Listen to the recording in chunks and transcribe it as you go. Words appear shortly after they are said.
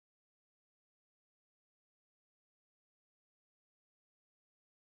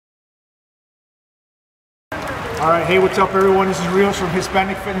Alright, hey, what's up everyone? This is Rios from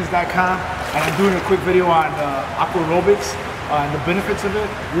HispanicFitness.com, and I'm doing a quick video on Aqua Aerobics and the benefits of it.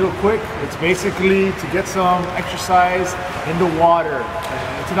 Real quick, it's basically to get some exercise in the water.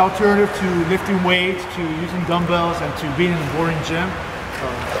 It's an alternative to lifting weights, to using dumbbells, and to being in a boring gym.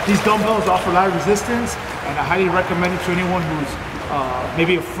 These dumbbells offer a lot of resistance, and I highly recommend it to anyone who's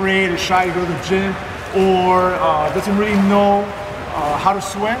maybe afraid or shy to go to the gym, or doesn't really know how to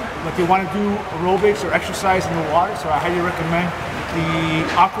swim, but they want to do aerobics or exercise in the water. So I highly recommend the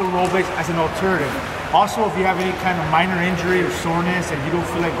Aqua Aerobics as an alternative. Also, if you have any kind of minor injury or soreness and you don't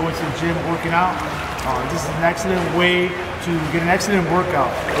feel like going to the gym working out, this is an excellent way to get an excellent workout.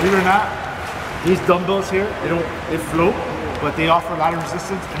 Believe it or not, these dumbbells here, they float, but they offer a lot of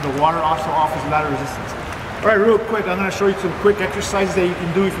resistance, and the water also offers a lot of resistance. All right, real quick, I'm going to show you some quick exercises that you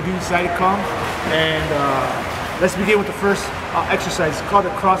can do if you do decide to come. And let's begin with the first exercise. It's called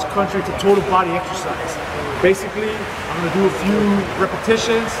a cross-country. It's a total body exercise. Basically, I'm going to do a few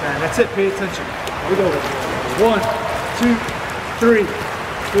repetitions, and that's it. Pay attention. Here we go. 1, 2, 3,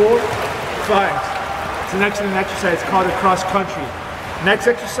 4, 5. It's an excellent exercise. It's called a cross-country. Next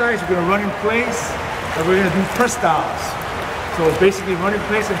exercise, we're going to run in place, and we're going to do press downs. So basically, run in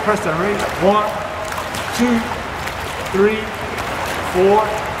place and press down. Ready? 1, 2, 3, 4,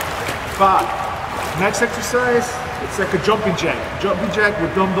 5. Next exercise, it's like a jumping jack. Jumping jack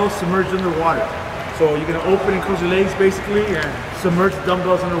with dumbbells submerged underwater. So you're gonna open and close your legs basically and submerge the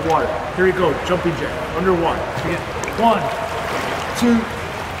dumbbells underwater. Here we go, jumping jack, underwater. Again. 1, 2,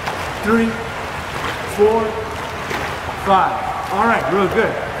 3, 4, 5. All right, real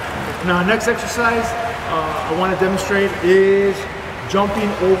good. Now next exercise I wanna demonstrate is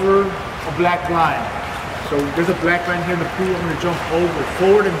jumping over a black line. So there's a black line here in the pool. I'm gonna jump over,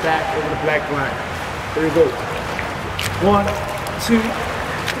 forward and back over the black line. There you go. 1, 2,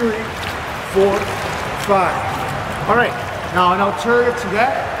 3, 4, 5. All right, now an alternative to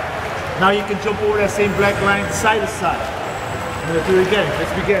that, now you can jump over that same black line side to side. I'm gonna do it again.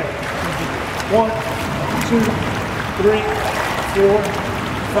 Let's begin. 1, 2, 3, 4,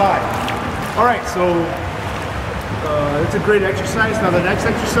 5. All right, so it's a great exercise. Now the next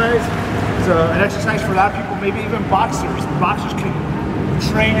exercise is an exercise for a lot of people, maybe even boxers. Boxers can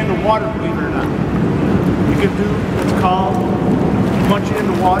train in the water, believe it or not. You can do what's called punching in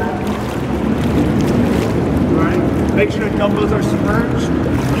the water. All right? Make sure the dumbbells are submerged.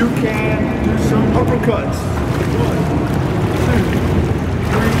 You can do some uppercuts. 1, 2,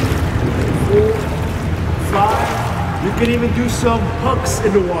 3, 4, 5. You can even do some hooks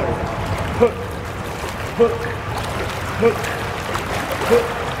in the water. Hook, hook, hook, hook.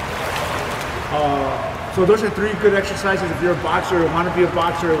 So those are 3 good exercises if you're a boxer or want to be a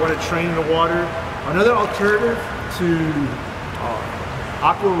boxer or want to train in the water. Another alternative to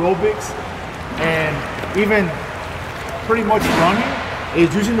Aqua Aerobics and even pretty much running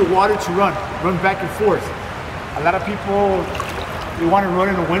is using the water to run back and forth. A lot of people, they want to run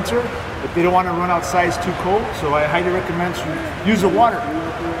in the winter, but they don't want to run outside, it's too cold. So I highly recommend you use the water,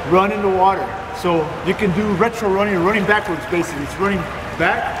 run in the water. So you can do retro running, running backwards basically. It's running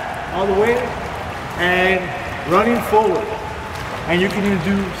back all the way and running forward. And you can even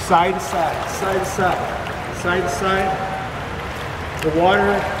do side to side, side to side, side to side. The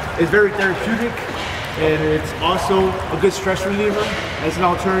water is very therapeutic, and it's also a good stress reliever. It's an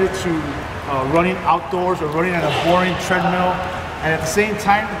alternative to running outdoors or running on a boring treadmill. And at the same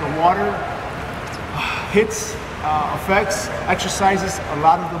time, the water affects, exercises a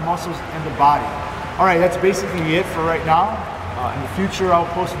lot of the muscles in the body. All right, that's basically it for right now. In the future, I'll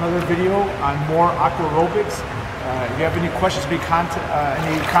post another video on more Aqua Aerobics. If you have any questions, any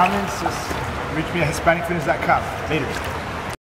comments, just reach me at HispanicFitness.com. Later.